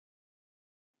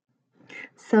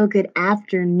So, good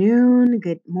afternoon,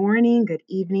 good morning, good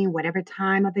evening, whatever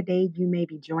time of the day you may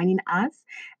be joining us.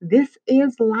 This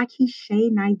is Lucky Shay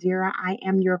Nidira. I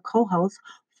am your co host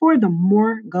for the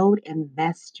More Gold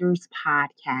Investors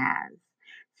podcast.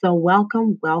 So,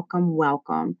 welcome, welcome,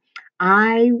 welcome.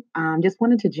 I just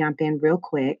wanted to jump in real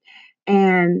quick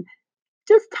and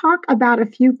just talk about a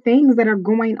few things that are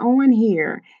going on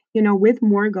here, with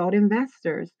More Gold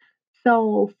Investors.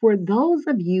 So, for those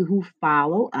of you who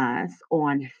follow us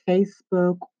on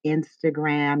Facebook,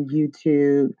 Instagram,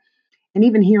 YouTube, and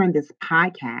even here on this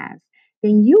podcast,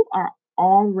 then you are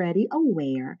already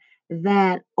aware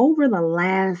that over the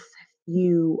last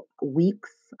few weeks,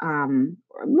 or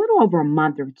a little over a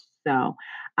month or so,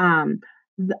 um,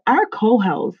 our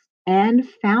co-host and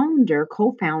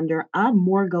co-founder of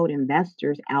More Gold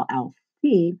Investors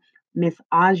LLC, Miss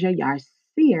Aja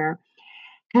Yarsir,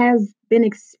 has been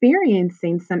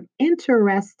experiencing some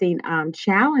interesting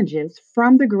challenges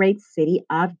from the great city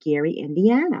of Gary,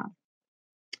 Indiana.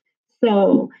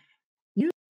 So,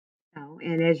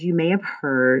 and as you may have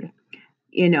heard,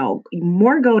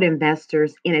 more gold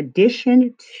investors, in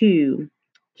addition to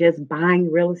just buying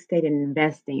real estate and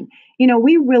investing,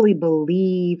 we really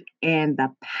believe in the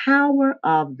power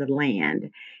of the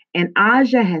land. And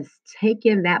Aja has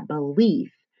taken that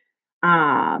belief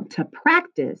to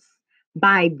practice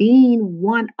by being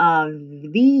one of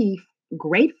the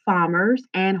great farmers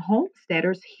and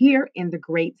homesteaders here in the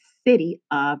great city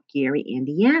of Gary,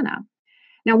 Indiana.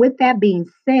 Now, with that being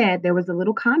said, there was a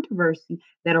little controversy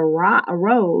that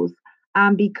arose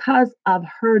because of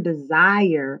her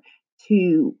desire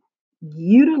to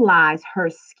utilize her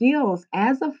skills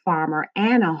as a farmer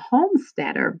and a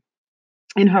homesteader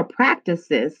in her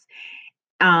practices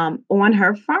on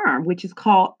her farm, which is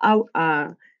called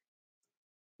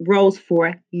Rose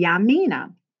for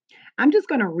Yamina. I'm just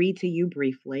going to read to you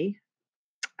briefly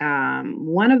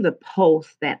one of the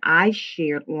posts that I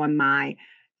shared on my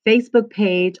Facebook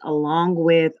page, along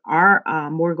with our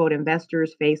More Gold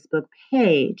Investors Facebook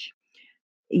page,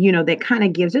 that kind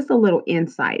of gives just a little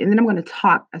insight. And then I'm going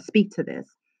to speak to this.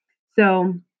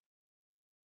 So,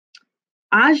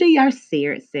 Aja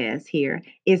Yarsir, it says here,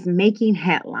 is making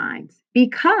headlines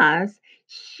because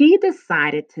she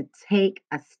decided to take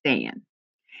a stand.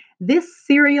 This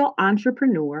serial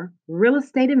entrepreneur, real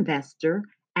estate investor,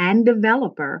 and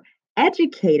developer,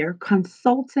 educator,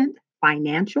 consultant,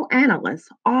 financial analyst,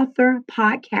 author,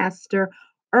 podcaster,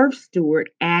 earth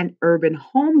steward, and urban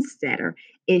homesteader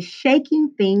is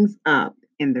shaking things up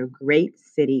in the great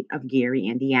city of Gary,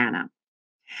 Indiana.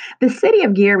 The city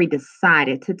of Gary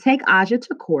decided to take Aja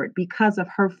to court because of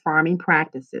her farming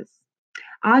practices.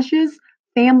 Aja's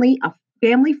family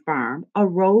farm, A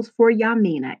Rose for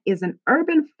Yamina, is an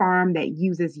urban farm that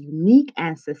uses unique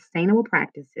and sustainable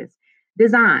practices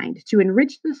designed to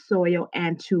enrich the soil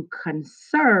and to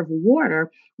conserve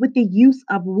water with the use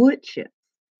of wood chips.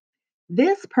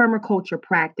 This permaculture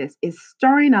practice is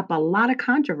stirring up a lot of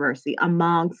controversy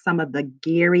among some of the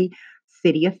Gary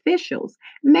city officials,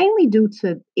 mainly due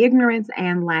to ignorance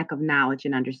and lack of knowledge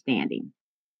and understanding.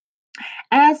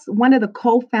 As one of the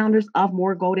co founders of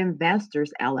More Gold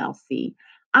Investors LLC,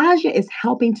 Aja is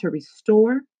helping to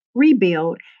restore,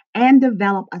 rebuild, and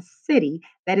develop a city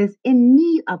that is in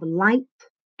need of light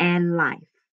and life.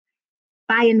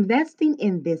 By investing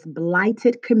in this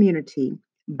blighted community,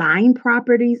 buying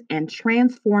properties, and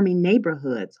transforming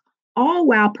neighborhoods, all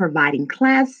while providing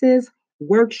classes,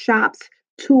 workshops,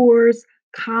 tours,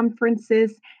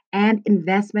 conferences, and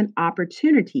investment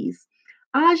opportunities,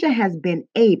 Aja has been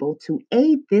able to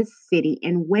aid this city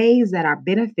in ways that are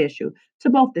beneficial to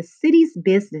both the city's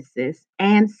businesses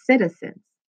and citizens.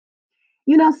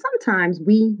 Sometimes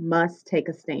we must take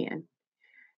a stand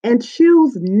and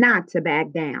choose not to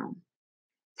back down.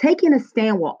 Taking a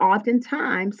stand will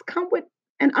oftentimes come with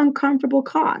an uncomfortable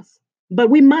cost, but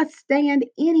we must stand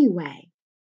anyway.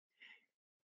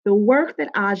 The work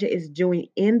that Aja is doing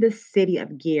in the city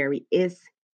of Gary is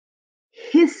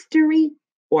history,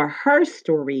 or her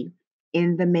story,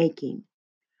 in the making.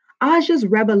 Aja's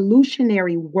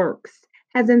revolutionary works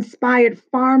has inspired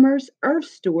farmers, earth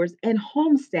stewards, and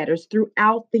homesteaders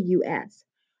throughout the U.S.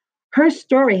 Her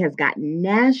story has gotten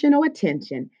national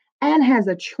attention and has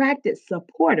attracted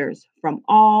supporters from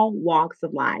all walks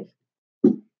of life.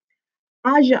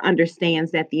 Aja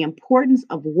understands that the importance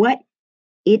of what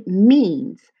it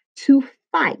means to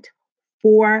fight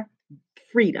for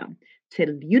freedom,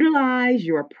 to utilize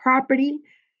your property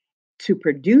to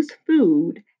produce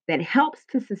food that helps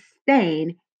to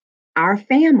sustain our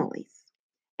families,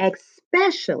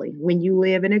 especially when you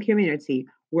live in a community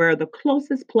where the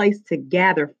closest place to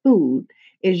gather food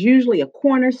is usually a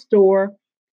corner store,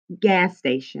 gas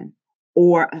station,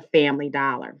 or a Family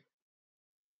Dollar.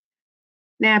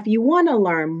 Now, if you want to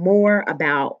learn more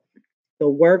about the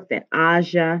work that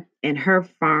Aja and her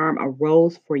firm, A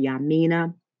Rose for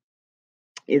Yamina,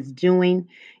 is doing,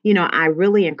 I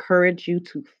really encourage you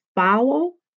to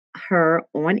follow her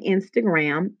on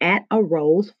Instagram at A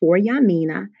Rose for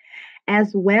Yamina,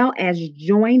 as well as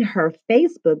join her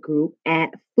Facebook group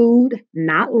at Food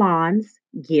Not Lawns,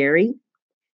 Gary,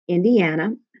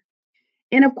 Indiana.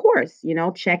 And of course,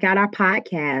 check out our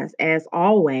podcast as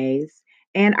always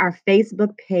and our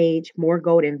Facebook page, More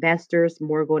Gold Investors,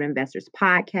 More Gold Investors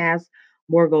Podcast,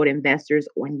 More Gold Investors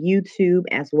on YouTube,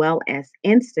 as well as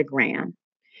Instagram.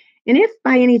 And if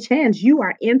by any chance you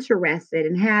are interested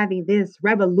in having this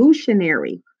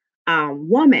revolutionary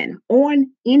woman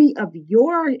on any of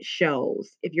your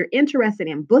shows, if you're interested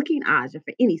in booking Aja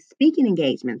for any speaking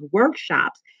engagements,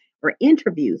 workshops, or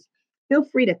interviews, feel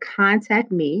free to contact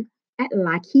me at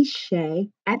Lakishay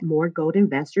at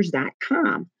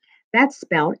moregoldinvestors.com. That's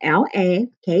spelled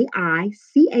LAKICHAY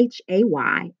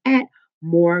at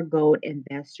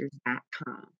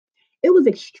moregoldinvestors.com. It was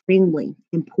extremely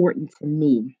important to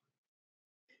me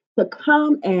to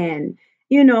come and,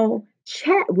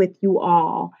 chat with you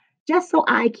all just so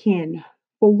I can,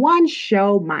 for one,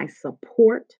 show my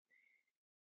support.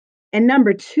 And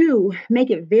number two, make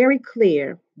it very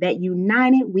clear that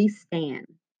united we stand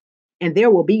and there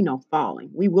will be no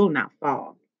falling. We will not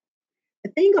fall.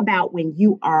 The thing about when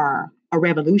you are a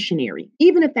revolutionary,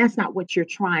 even if that's not what you're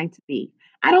trying to be,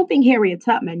 I don't think Harriet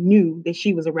Tubman knew that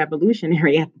she was a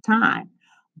revolutionary at the time,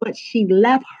 but she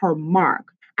left her mark.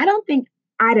 I don't think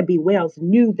Ida B. Wells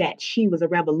knew that she was a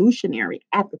revolutionary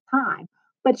at the time,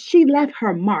 but she left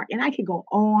her mark. And I could go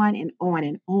on and on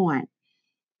and on.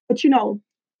 But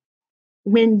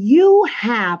when you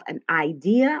have an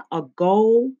idea, a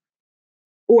goal,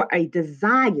 or a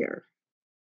desire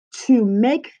to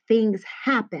make things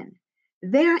happen,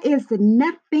 there is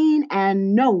nothing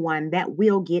and no one that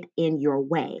will get in your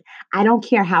way. I don't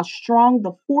care how strong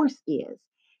the force is,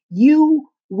 you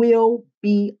will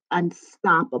be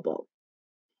unstoppable.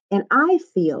 And I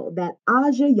feel that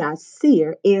Aja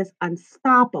Yasir is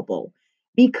unstoppable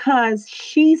because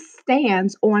she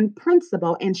stands on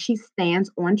principle and she stands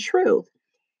on truth.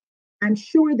 I'm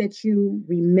sure that you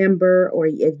remember, or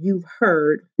if you've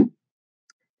heard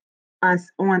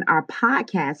us on our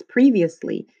podcast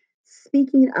previously,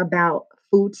 speaking about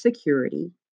food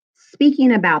security,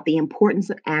 speaking about the importance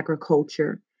of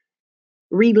agriculture,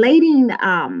 relating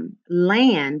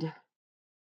land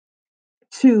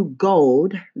to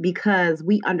gold, because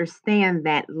we understand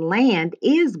that land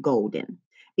is golden.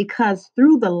 Because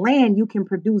through the land, you can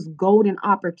produce golden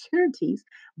opportunities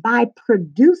by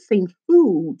producing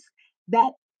foods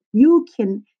that you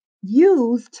can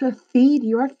use to feed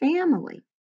your family.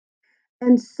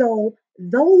 And so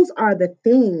those are the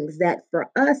things that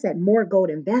for us at More Gold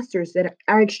Investors that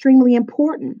are extremely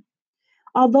important.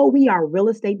 Although we are real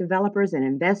estate developers and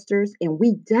investors, and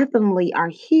we definitely are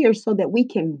here so that we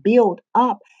can build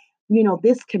up,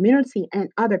 this community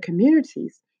and other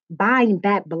communities buying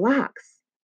back blocks.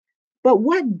 But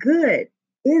what good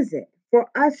is it for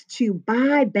us to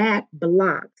buy back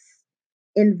blocks,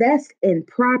 invest in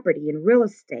property and real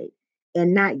estate,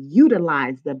 and not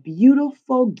utilize the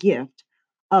beautiful gift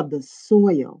of the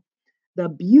soil, the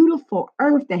beautiful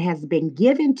earth that has been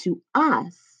given to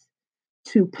us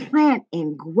to plant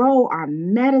and grow our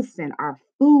medicine, our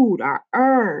food, our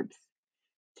herbs,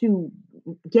 to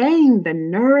gain the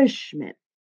nourishment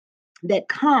that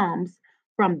comes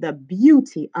from the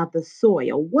beauty of the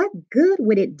soil? What good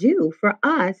would it do for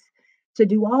us to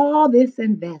do all this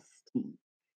investing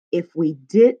if we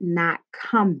did not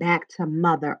come back to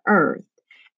Mother Earth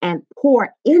and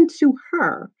pour into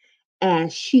her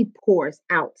as she pours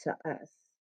out to us?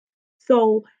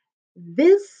 So,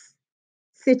 this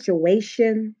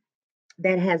situation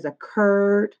that has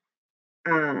occurred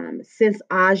since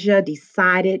Aja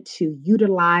decided to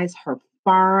utilize her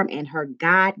farm and her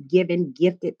God given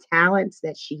gifted talents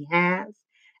that she has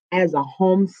as a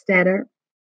homesteader,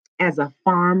 as a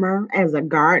farmer, as a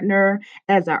gardener,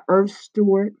 as an earth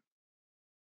steward.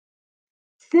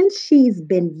 Since she's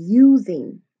been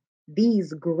using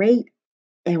these great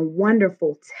and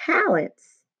wonderful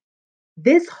talents,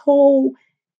 this whole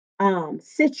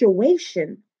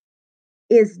situation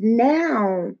is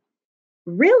now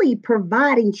really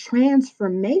providing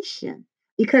transformation,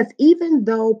 because even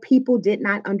though people did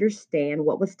not understand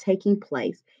what was taking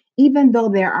place, even though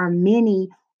there are many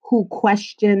who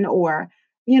question or,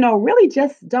 really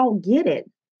just don't get it,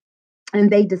 and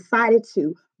they decided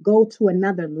to go to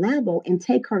another level and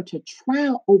take her to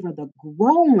trial over the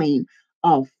growing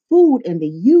of food and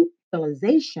the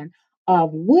utilization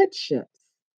of wood chips.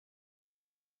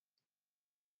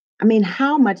 I mean,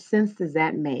 how much sense does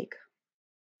that make?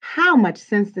 How much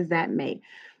sense does that make?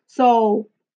 So,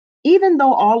 even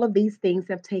though all of these things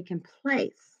have taken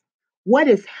place, what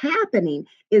is happening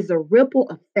is a ripple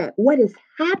effect. What is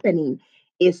happening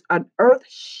is an earth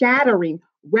shattering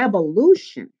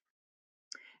revolution.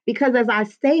 Because, as I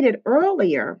stated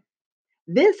earlier,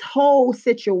 this whole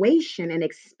situation and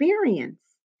experience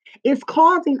is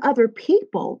causing other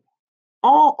people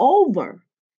all over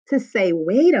to say,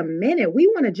 wait a minute, we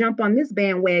want to jump on this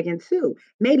bandwagon too.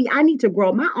 Maybe I need to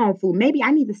grow my own food. Maybe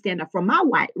I need to stand up for my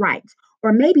white rights.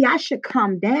 Or maybe I should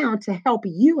come down to help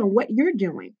you and what you're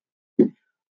doing.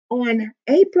 On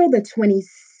April the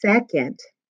 22nd,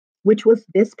 which was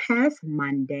this past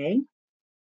Monday,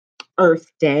 Earth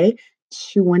Day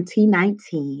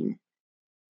 2019,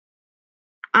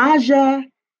 Aja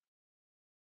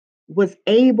was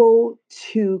able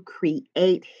to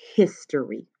create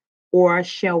history, or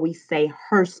shall we say,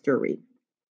 her story,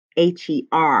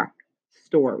 HER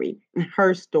story,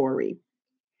 her story.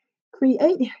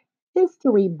 Create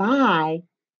history by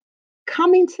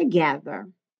coming together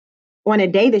on a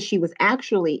day that she was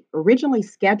actually originally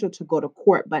scheduled to go to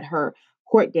court, but her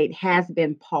court date has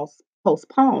been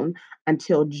postponed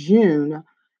until June.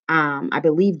 I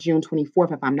believe June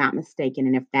 24th, if I'm not mistaken.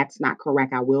 And if that's not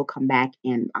correct, I will come back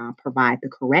and provide the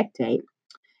correct date.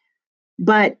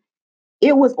 But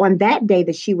it was on that day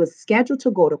that she was scheduled to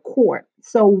go to court.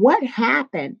 So, what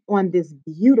happened on this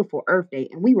beautiful Earth Day?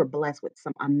 And we were blessed with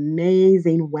some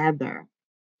amazing weather.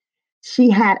 She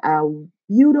had a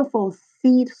beautiful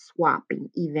seed swapping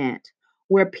event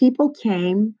where people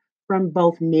came from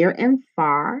both near and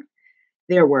far.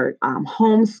 There were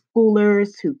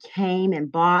homeschoolers who came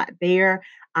and bought their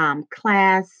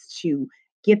class to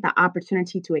get the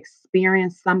opportunity to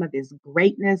experience some of this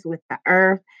greatness with the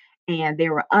earth. And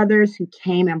there were others who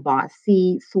came and bought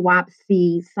seeds, swapped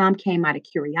seeds. Some came out of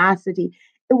curiosity.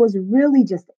 It was really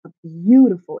just a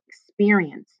beautiful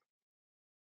experience.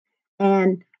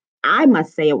 And I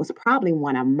must say, it was probably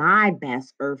one of my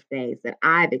best Earth days that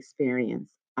I've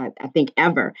experienced, I think,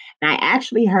 ever. And I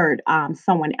actually heard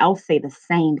someone else say the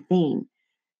same thing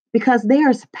because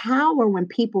there's power when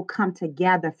people come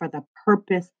together for the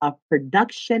purpose of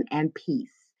production and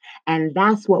peace. And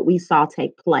that's what we saw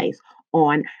take place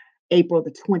on April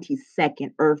the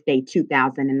 22nd, Earth Day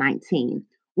 2019.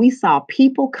 We saw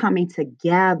people coming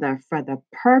together for the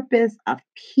purpose of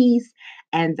peace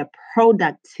and the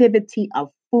productivity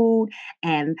of food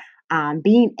and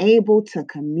being able to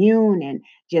commune and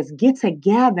just get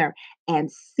together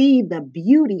and see the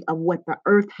beauty of what the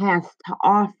earth has to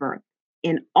offer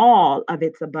in all of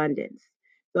its abundance.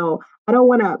 So I don't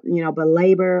want to,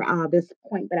 belabor this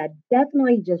point, but I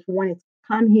definitely just wanted to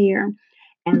come here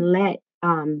and let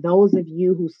those of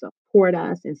you who support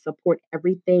us and support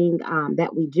everything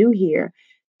that we do here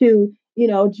to,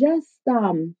 just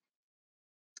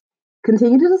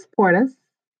continue to support us,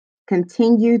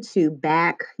 continue to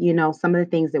back, some of the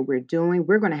things that we're doing.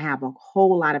 We're going to have a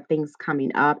whole lot of things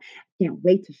coming up. Can't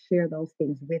wait to share those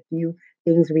things with you,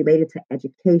 things related to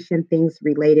education, things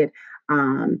related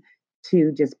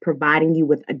to just providing you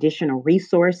with additional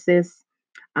resources,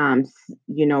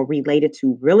 related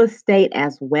to real estate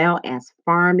as well as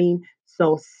farming.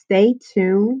 So stay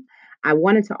tuned. I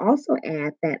wanted to also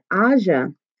add that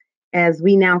Aja, as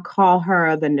we now call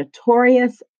her, the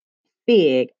notorious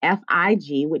FIG,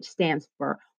 FIG, which stands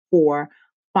for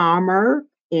Farmer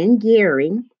in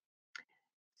Gary.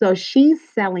 So she's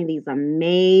selling these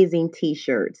amazing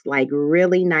t-shirts, like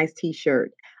really nice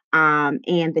t-shirt. And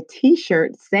the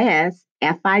t-shirt says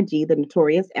FIG, the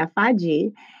notorious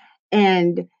FIG.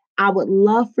 And I would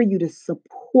love for you to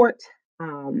support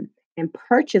and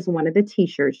purchase one of the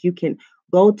t-shirts. You can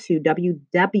go to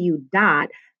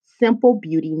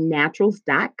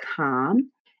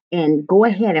www.simplebeautynaturals.com and go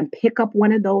ahead and pick up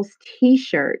one of those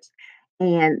t-shirts.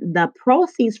 And the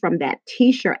proceeds from that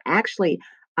t-shirt actually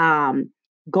um,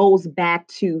 goes back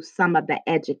to some of the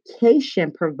education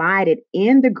provided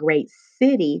in the great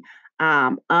city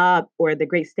of or the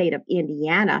great state of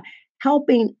Indiana,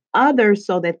 helping others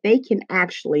so that they can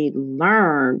actually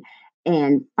learn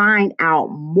and find out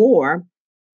more,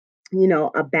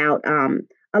 about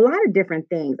a lot of different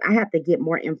things. I have to get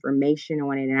more information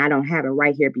on it, and I don't have it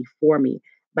right here before me,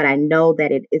 but I know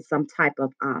that it is some type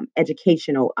of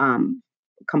educational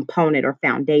component or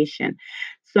foundation.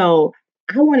 So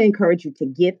I want to encourage you to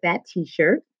get that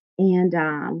T-shirt. And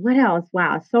what else?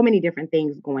 Wow, so many different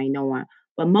things going on.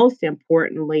 But most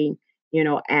importantly,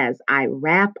 as I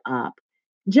wrap up,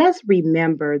 just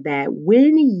remember that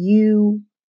when you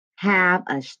have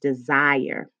a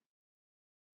desire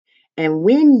And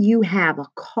when you have a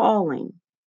calling,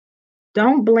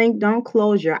 don't blink, don't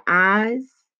close your eyes.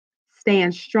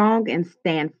 Stand strong and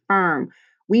stand firm.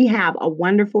 We have a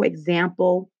wonderful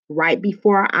example right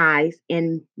before our eyes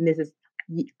in Mrs.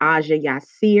 Aja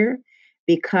Yasir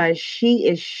because she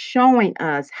is showing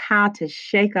us how to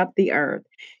shake up the earth.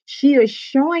 She is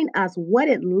showing us what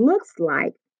it looks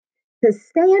like to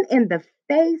stand in the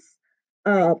face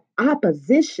of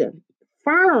opposition,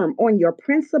 firm on your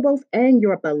principles and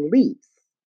your beliefs,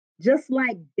 just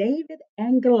like David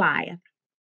and Goliath.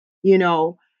 You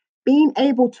know, being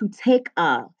able to take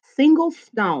a single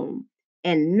stone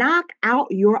and knock out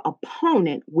your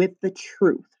opponent with the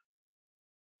truth.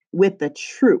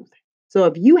 So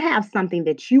if you have something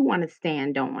that you want to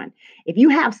stand on, if you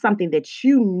have something that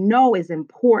you know is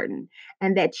important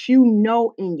and that you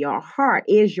know in your heart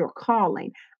is your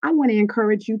calling, I want to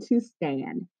encourage you to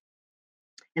stand.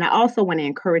 And I also want to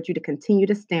encourage you to continue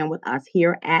to stand with us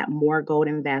here at More Gold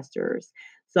Investors.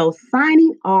 So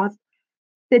signing off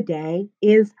today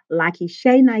is Lucky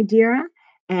Shay Nidira,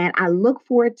 and I look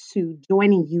forward to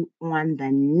joining you on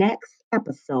the next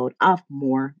episode of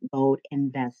More Gold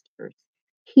Investors.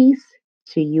 Peace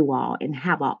to you all, and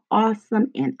have an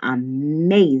awesome and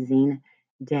amazing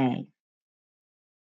day.